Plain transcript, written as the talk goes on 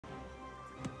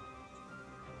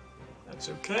It's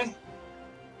okay.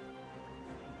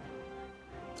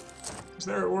 Because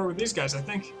they're at war with these guys, I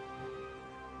think.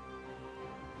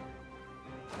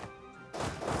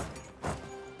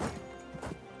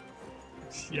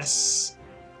 Yes.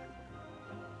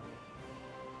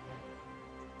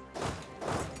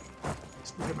 Let's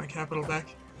go get my capital back.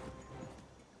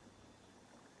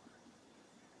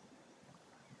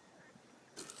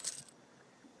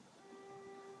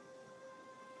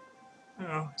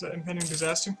 Uh-oh, is that impending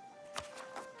disaster?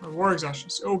 Or war exhaustion?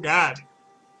 Oh god.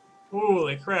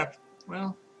 Holy crap.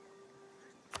 Well,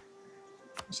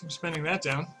 guess I'm spending that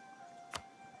down.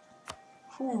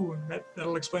 Whew,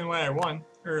 that'll explain why I won,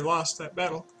 or lost that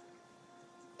battle.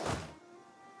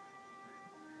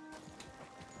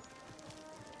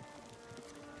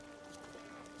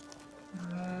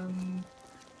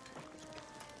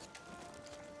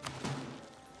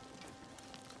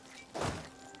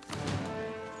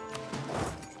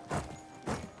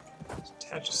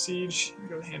 Attach a siege and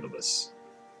go handle this.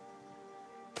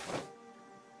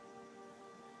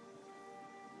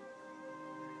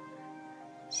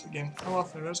 So again, how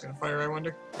often are those going to fire, I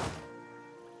wonder?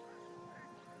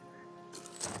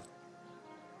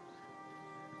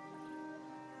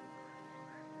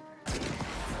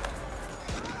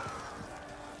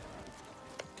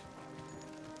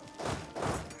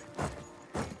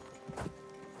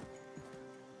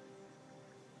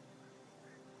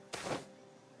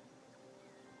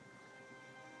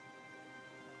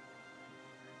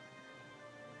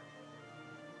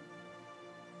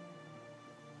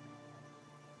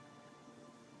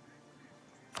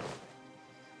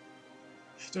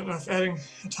 Don't know if adding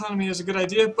autonomy is a good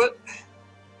idea, but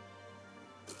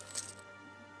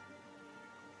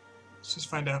let's just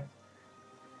find out.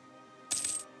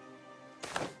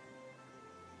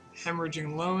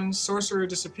 Hemorrhaging loans. Sorcerer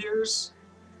disappears.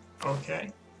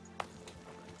 Okay.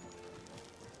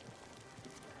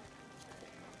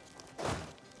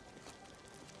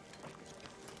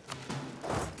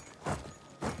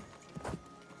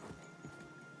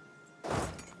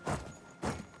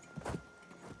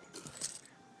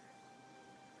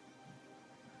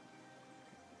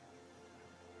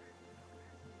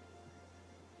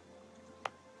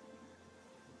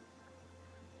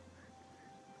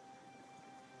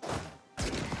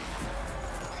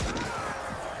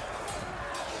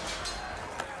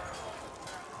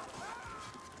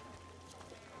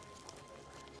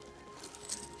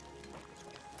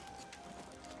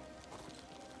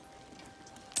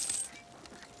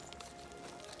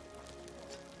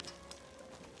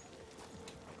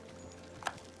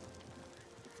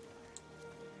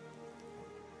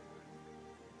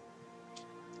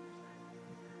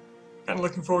 Kind of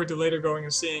looking forward to later going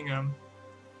and seeing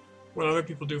what other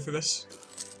people do for this,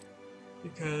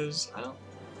 because I don't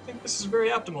think this is very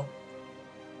optimal.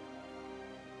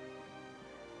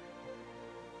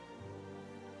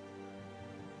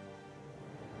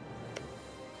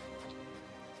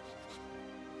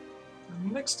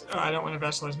 Mixed. Oh, I don't want to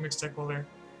vassalize Mixtec while they're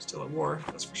still at war.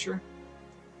 That's for sure.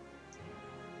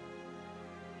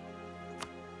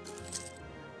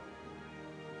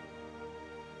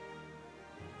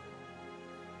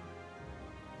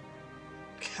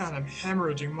 God, I'm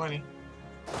hemorrhaging money.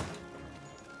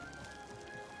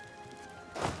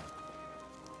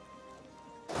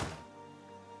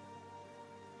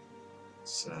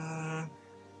 Let's,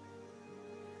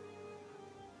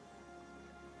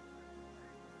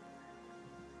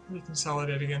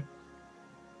 reconsolidate again.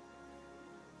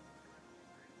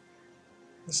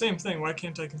 The same thing, why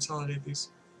can't I consolidate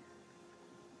these?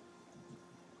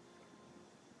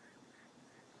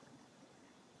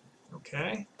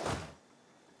 Okay.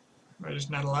 Am I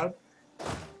just not allowed?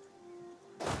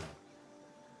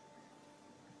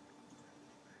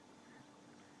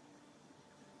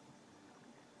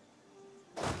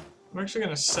 I'm actually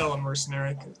going to sell a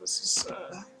mercenary because this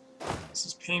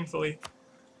is painfully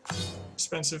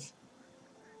expensive.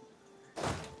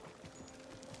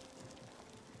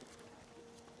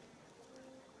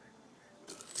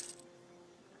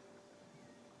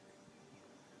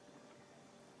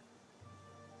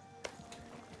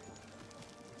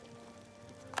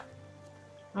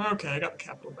 Okay, I got the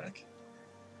capital back.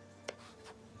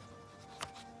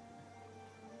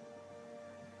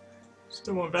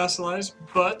 Still won't vassalize,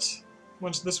 but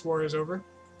once this war is over,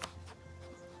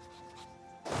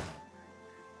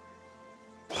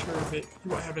 sure that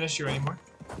you won't have an issue anymore.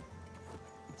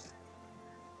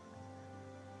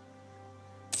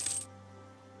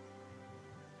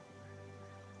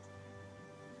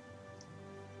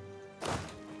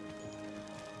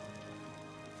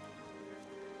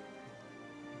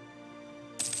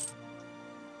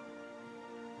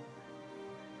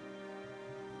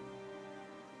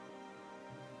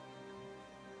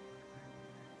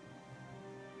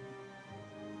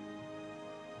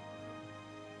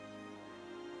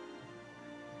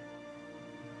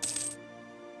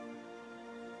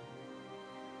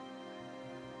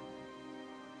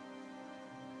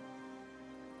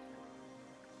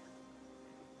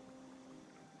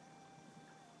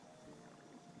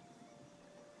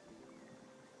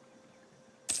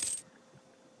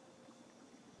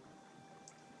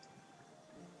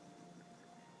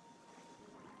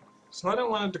 So I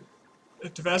don't want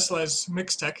to vassalize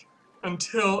Mixtec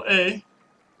until A.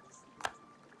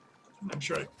 I'm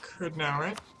sure I could now,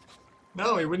 right?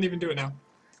 No, he wouldn't even do it now.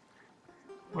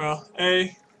 Well,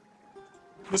 A,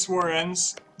 this war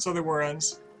ends, this other war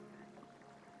ends.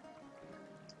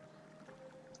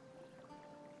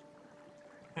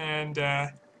 And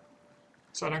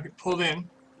so I don't get pulled in,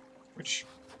 which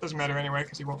doesn't matter anyway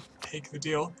because he won't take the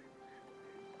deal.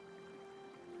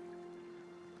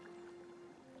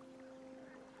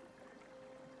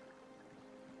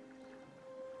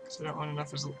 Because I don't want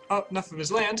enough of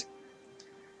his land.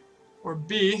 Or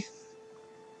B,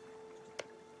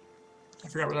 I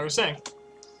forgot what I was saying.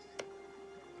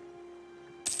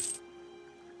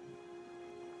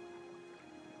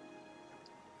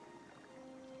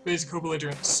 Basic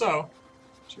co-belligerent, so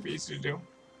should be easy to do.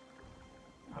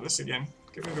 Now this again.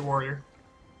 Give me the warrior.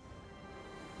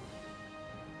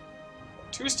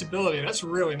 2 stability, that's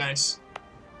really nice.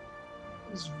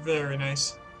 That's very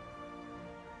nice.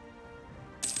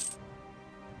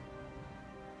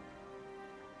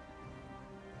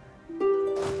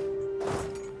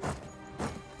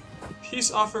 Peace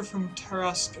offer from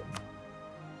Tarascan.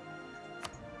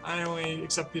 I only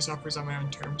accept peace offers on my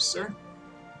own terms, sir.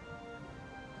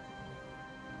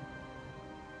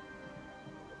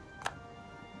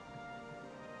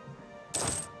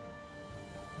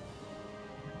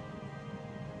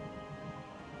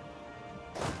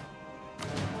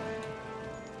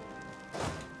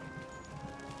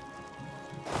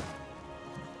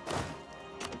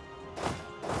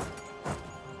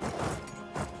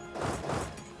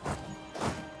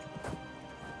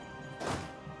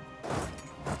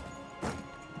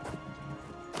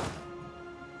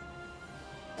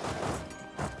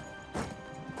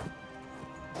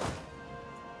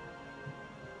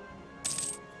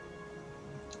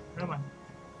 Come on.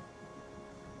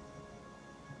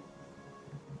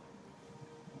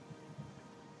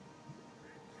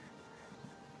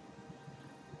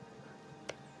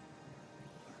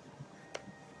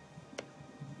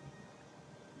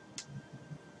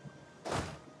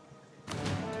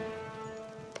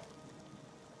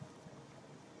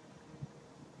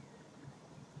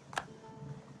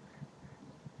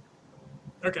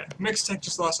 Okay, Mixtec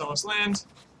just lost all his land,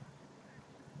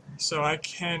 so I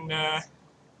can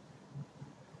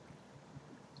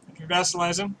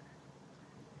vassalize him.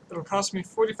 It'll cost me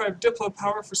 45 Diplo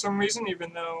power for some reason,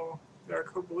 even though they are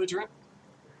co-belligerent.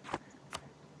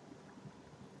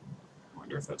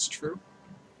 Wonder if that's true.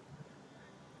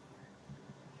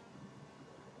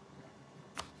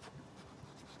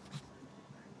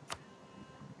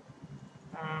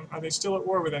 Are they still at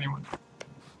war with anyone?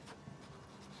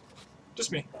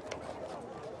 Just me.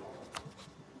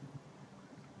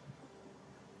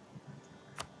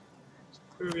 So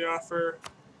clear the offer.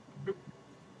 Oop.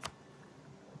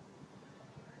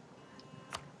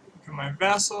 Become my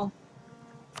vassal.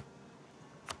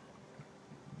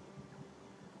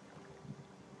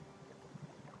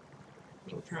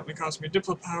 It'll apparently cost me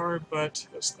Diplo power, but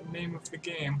that's the name of the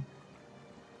game.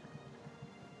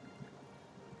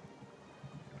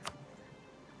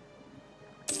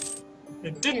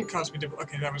 It didn't cost me Diplo.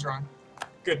 Okay, that was wrong.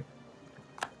 Good.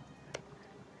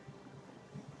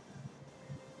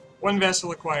 1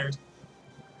 vassal acquired.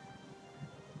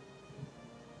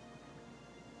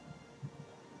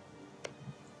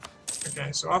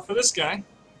 Okay, so off of this guy.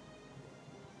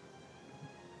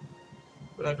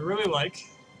 What I'd really like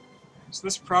is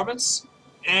this province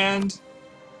and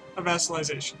a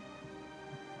vassalization.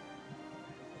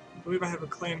 I believe I have a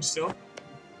claim still.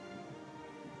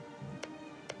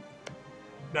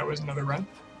 That was another run.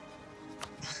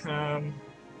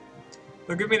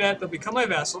 They'll give me that, they'll become my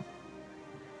vassal.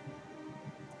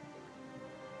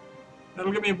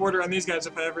 That'll give me a border on these guys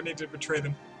if I ever need to betray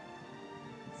them.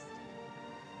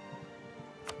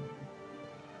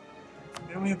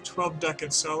 They only have 12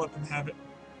 ducats, so I'll let them have it.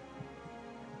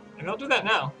 And I'll do that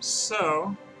now.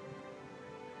 So...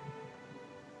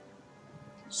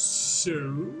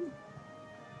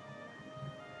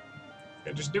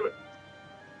 I just do it.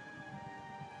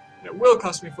 It will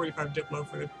cost me 45 Diplo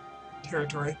for the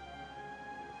territory.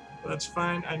 But that's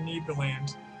fine, I need the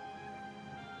land.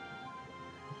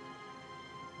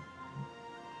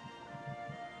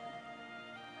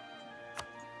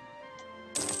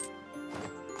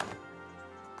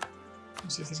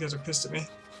 Let's see if these guys are pissed at me.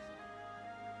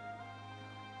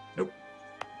 Nope.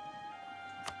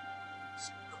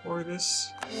 Let's core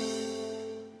this.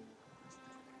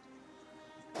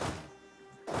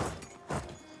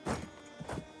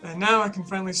 And now I can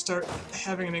finally start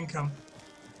having an income.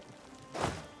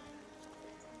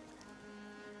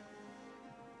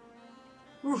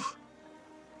 Whew.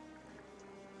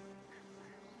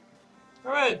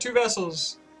 Alright, 2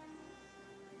 vessels.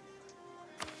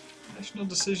 National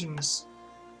decisions.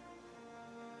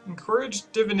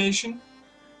 Encourage divination.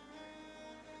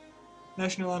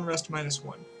 National unrest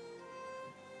 -1.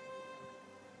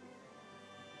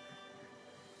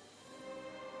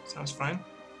 Sounds fine.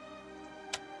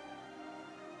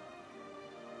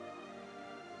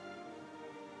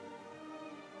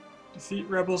 Defeat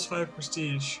rebels 5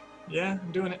 prestige. Yeah,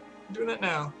 I'm doing it. I'm doing that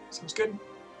now. Sounds good.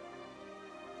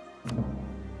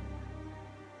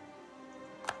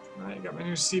 Alright, got my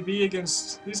new CB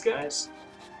against these guys.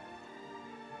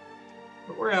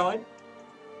 But we're allied.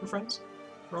 We're friends.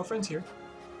 We're all friends here.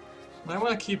 And I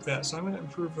want to keep that, so I'm going to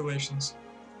improve relations.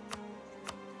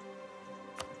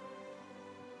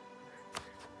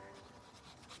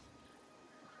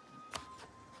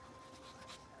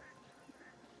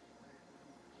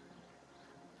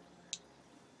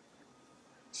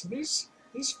 So these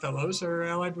fellows are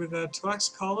allied with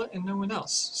Tlaxcala and no one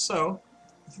else. So,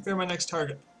 I think they're my next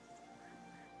target.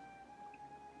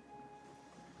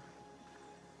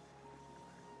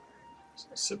 So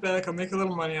I'll sit back, I'll make a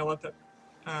little money, I'll let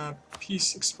that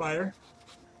peace expire.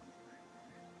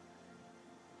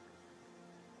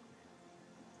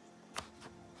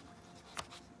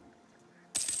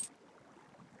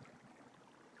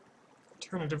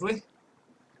 Alternatively,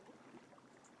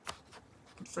 I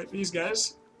could fight these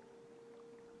guys.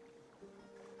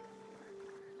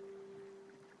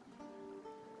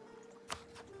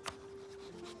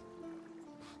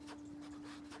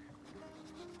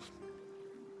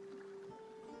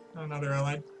 Another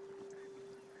allied.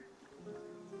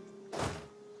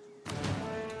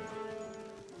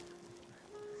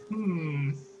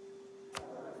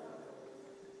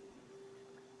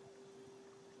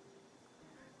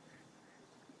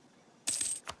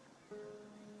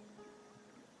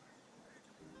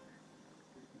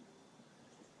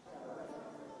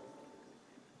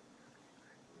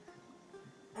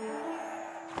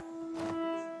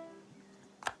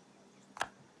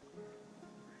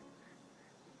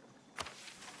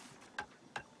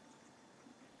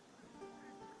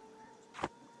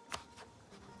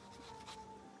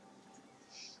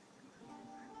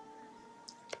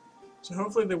 So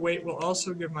hopefully the wait will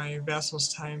also give my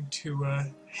vassals time to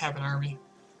have an army.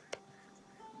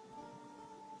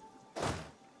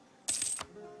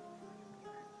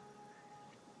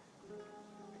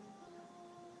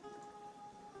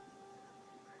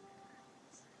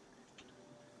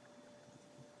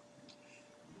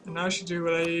 And now I should do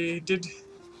what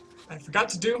I forgot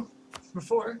to do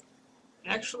before,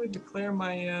 actually declare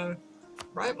my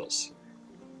rivals.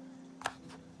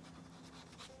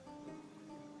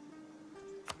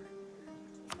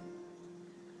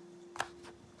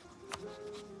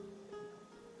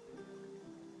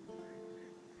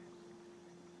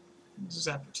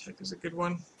 Zapotec is a good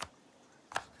one.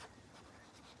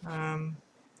 Ooh.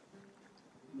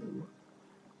 Look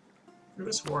at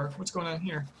this war. What's going on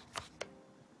here?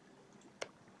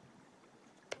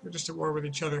 They're just at war with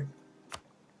each other.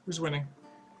 Who's winning?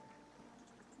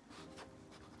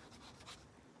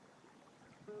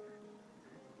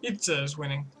 Itza is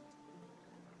winning.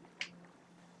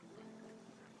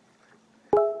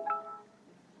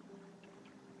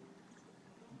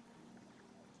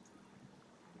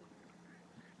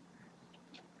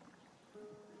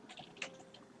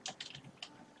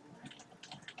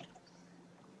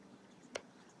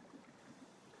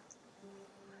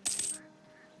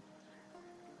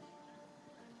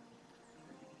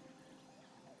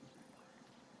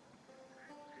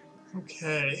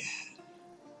 Okay.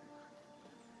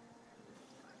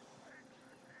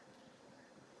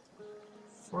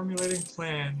 Formulating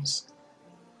plans.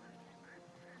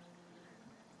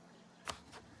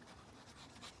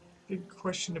 Big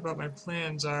question about my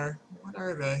plans are, what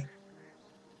are they?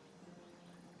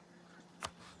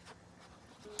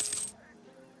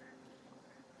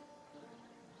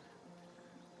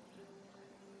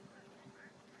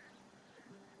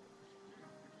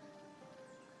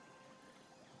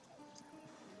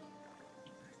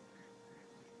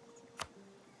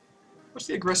 What's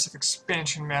the aggressive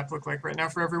expansion map look like right now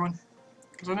for everyone?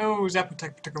 Because I know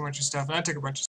Zapotec took a bunch of stuff, and I took a bunch of stuff.